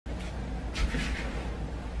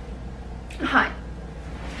Hi.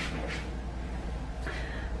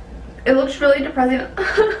 It looks really depressing.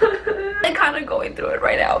 I'm kind of going through it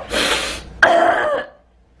right now.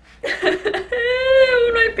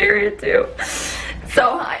 My period too.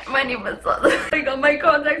 So hi, my name is Leslie. My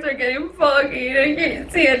contacts are getting foggy. I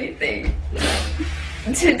can't see anything.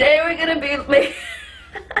 Today we're gonna be like.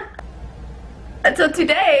 So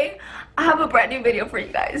today I have a brand new video for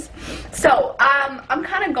you guys. So I'm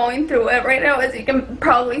kind of going through it right now, as you can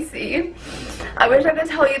probably see. I wish I could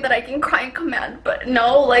tell you that I can cry in command, but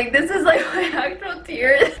no, like this is like my actual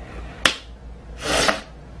tears.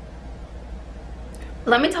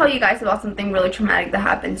 Let me tell you guys about something really traumatic that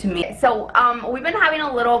happened to me. So we've been having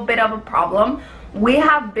a little bit of a problem. We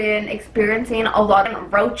have been experiencing a lot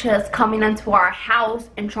of roaches coming into our house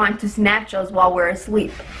and trying to snatch us while we're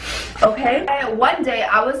asleep. Okay? And one day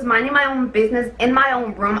I was minding my own business in my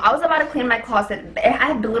own room. I was about to clean my closet. It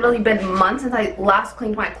had literally been months since I last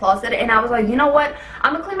cleaned my closet, and I was like, you know what?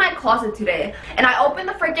 I'm gonna clean my closet today. And I opened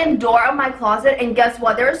the freaking door of my closet, and guess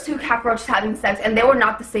what? There was two cockroaches having sex, and they were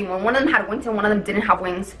not the same one. One of them had wings and one of them didn't have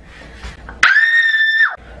wings.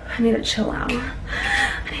 I need to chill out.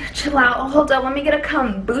 I need to chill out. Hold on, let me get a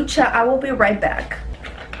kombucha. I will be right back.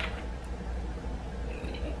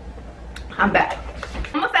 I'm back.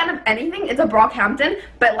 I'm a fan of anything. It's a Brockhampton,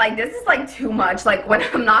 but like this is like too much. Like when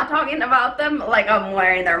I'm not talking about them, like I'm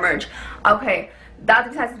wearing their merch. Okay, that's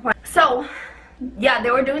besides the point. So yeah,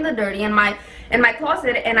 they were doing the dirty in my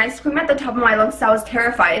closet, and I screamed at the top of my lungs. So I was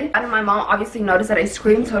terrified. And my mom obviously noticed that I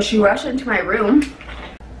screamed, so she rushed into my room.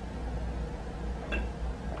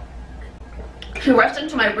 She rushed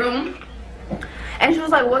into my room and she was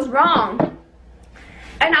like, what's wrong?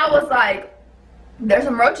 And I was like, there's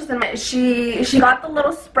some roaches in my. She got the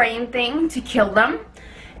little spraying thing to kill them,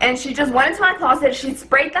 and she just went into my closet, she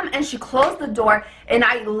sprayed them, and she closed the door. And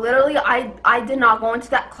I literally I did not go into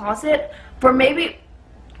that closet for maybe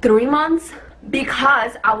 3 months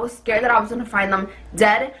because I was scared that I was gonna find them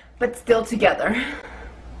dead but still together.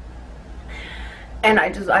 And I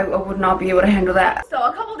would not be able to handle that. So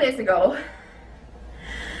a couple days ago,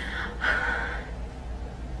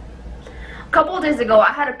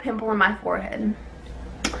 I had a pimple on my forehead,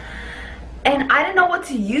 and I didn't know what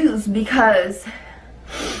to use because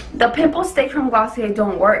the pimple stay from Glossier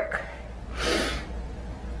don't work.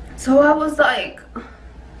 So I was like,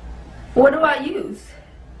 what do I use?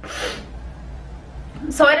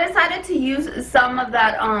 So I decided to use some of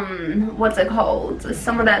that what's it called,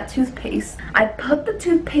 some of that toothpaste. I put the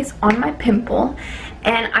toothpaste on my pimple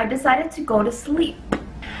and I decided to go to sleep.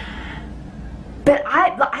 But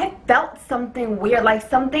I felt something weird, like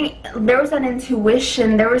something, there was an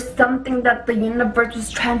intuition, there was something that the universe was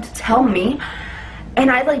trying to tell me, and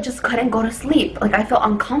I like just couldn't go to sleep. Like I felt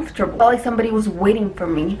uncomfortable, felt like somebody was waiting for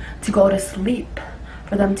me to go to sleep,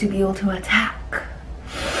 for them to be able to attack.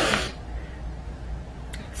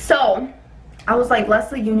 So I was like,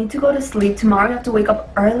 Leslie, you need to go to sleep. Tomorrow you have to wake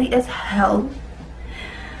up early as hell.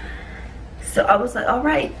 So I was like, all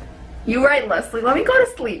right. You're right, Leslie. Let me go to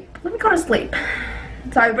sleep. Let me go to sleep.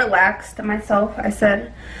 So I relaxed myself. I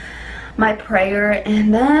said my prayer,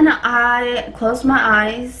 and then I closed my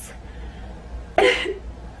eyes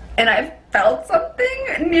and I felt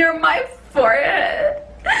something near my forehead.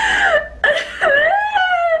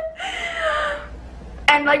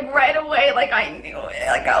 And like right away, like I knew it.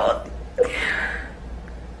 Like I was.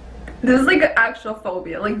 This is like an actual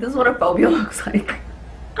phobia. Like this is what a phobia looks like.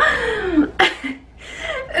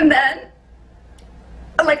 And then,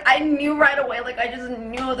 like, I knew right away, like, I just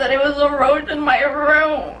knew that it was a roach in my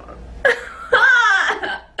room.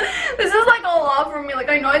 This is, like, a lot for me. Like,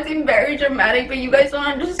 I know it seems very dramatic, but you guys don't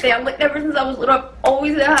understand. Like, ever since I was little, I've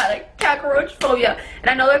always had a cockroach phobia. And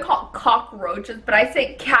I know they're called cockroaches, but I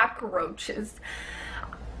say cockroaches.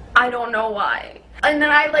 I don't know why. And then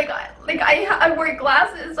I wear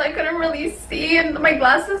glasses, so I couldn't really see, and my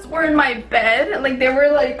glasses were in my bed, and, like, they were,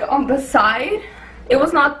 like, on the side. It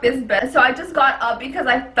was not this bad, so I just got up because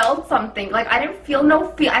I felt something. Like I didn't feel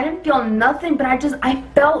I didn't feel nothing, but I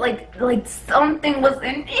felt like something was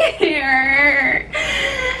in here.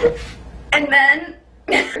 And then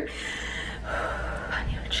I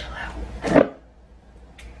need to chill out.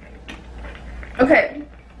 Okay.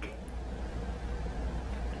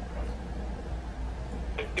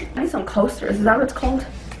 I need some coasters. Is that what it's called?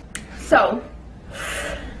 So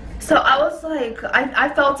I was like, I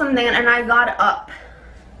felt something, and I got up.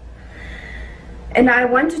 And I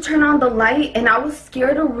went to turn on the light, and I was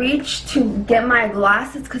scared to reach to get my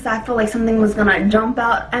glasses because I felt like something was gonna jump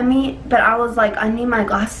out at me. But I was like, I need my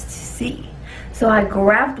glasses to see. So I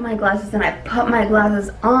grabbed my glasses and I put my glasses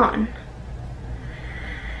on.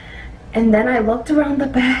 And then I looked around the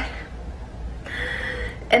bed,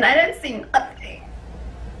 and I didn't see nothing.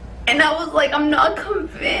 And I was like, I'm not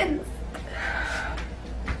convinced.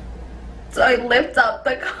 So I lift up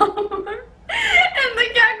the cover and the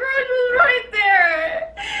cockroach was right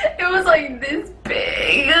there. It was like this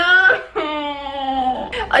big.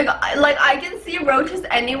 Like I can see roaches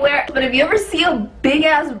anywhere, but if you ever see a big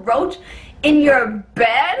ass roach in your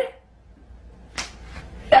bed,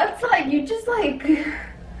 that's like, you just like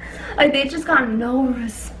they just got no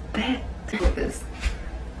respect. Look at this.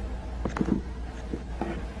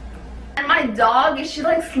 And my dog, she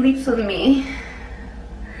like sleeps with me.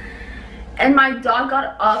 And my dog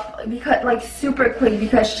got up because like super quick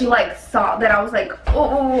because she like saw that I was like,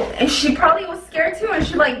 oh, and she probably was scared too, and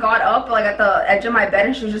she like got up like at the edge of my bed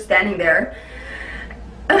and she was just standing there.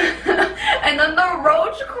 And then the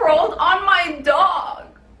roach crawled on my dog.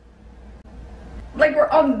 Like we're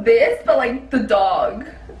on this, but like the dog.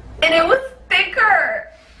 And it was thicker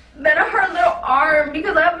than her little arm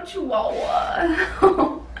because I have a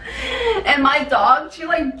chihuahua. And my dog, she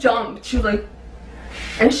like jumped. She was like,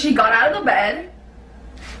 and she got out of the bed.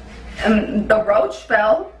 And the roach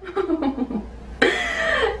fell.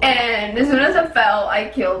 And as soon as it fell, I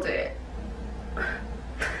killed it.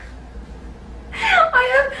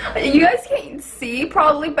 You guys can't see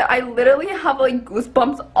probably, but I literally have like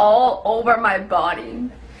goosebumps all over my body.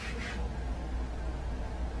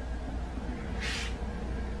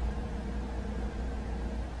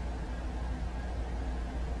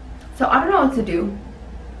 So I don't know what to do.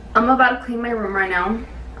 I'm about to clean my room right now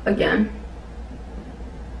again.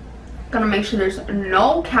 Gonna make sure there's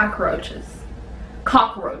no cockroaches.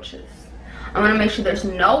 I'm gonna make sure there's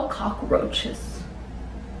no cockroaches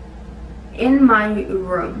in my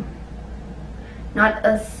room. Not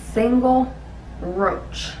a single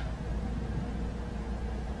roach.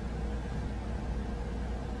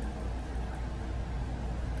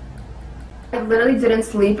 I literally didn't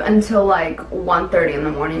sleep until like 1:30 in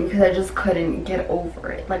the morning because I just couldn't get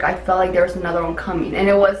over it. Like I felt like there was another one coming, and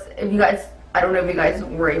it was, if you guys, I don't know if you guys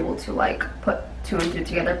were able to like put 2 and 2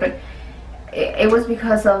 together, but it was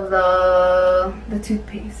because of the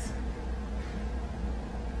toothpaste.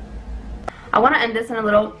 I want to end this on a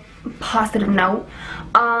little positive note.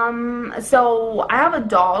 So I have a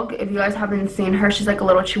dog. If you guys haven't seen her, she's like a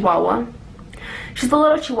little chihuahua. She's a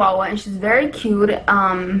little chihuahua and she's very cute.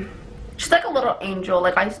 She's like a little angel.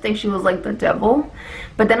 Like I used to think she was like the devil,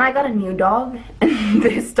 but then I got a new dog and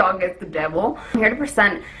this dog is the devil. I'm here to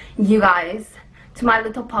present you guys to my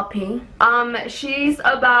little puppy. She's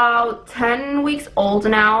about 10 weeks old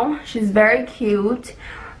now. She's very cute.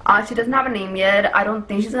 She doesn't have a name yet. I don't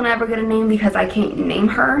think she's gonna ever get a name because I can't name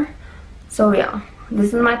her. So yeah,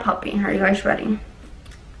 this is my puppy. Are you guys ready?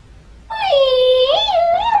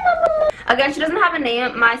 Again, she doesn't have a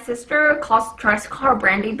name. My sister tries to call her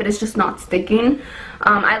Brandy, but it's just not sticking.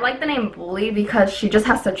 I like the name Bully because she just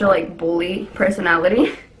has such a like bully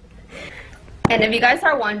personality. And if you guys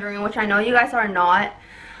are wondering, which I know you guys are not,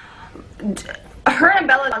 her and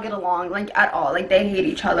Bella don't get along like at all. Like they hate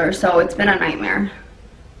each other, so it's been a nightmare.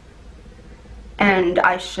 And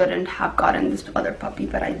I shouldn't have gotten this other puppy,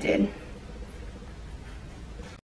 but I did.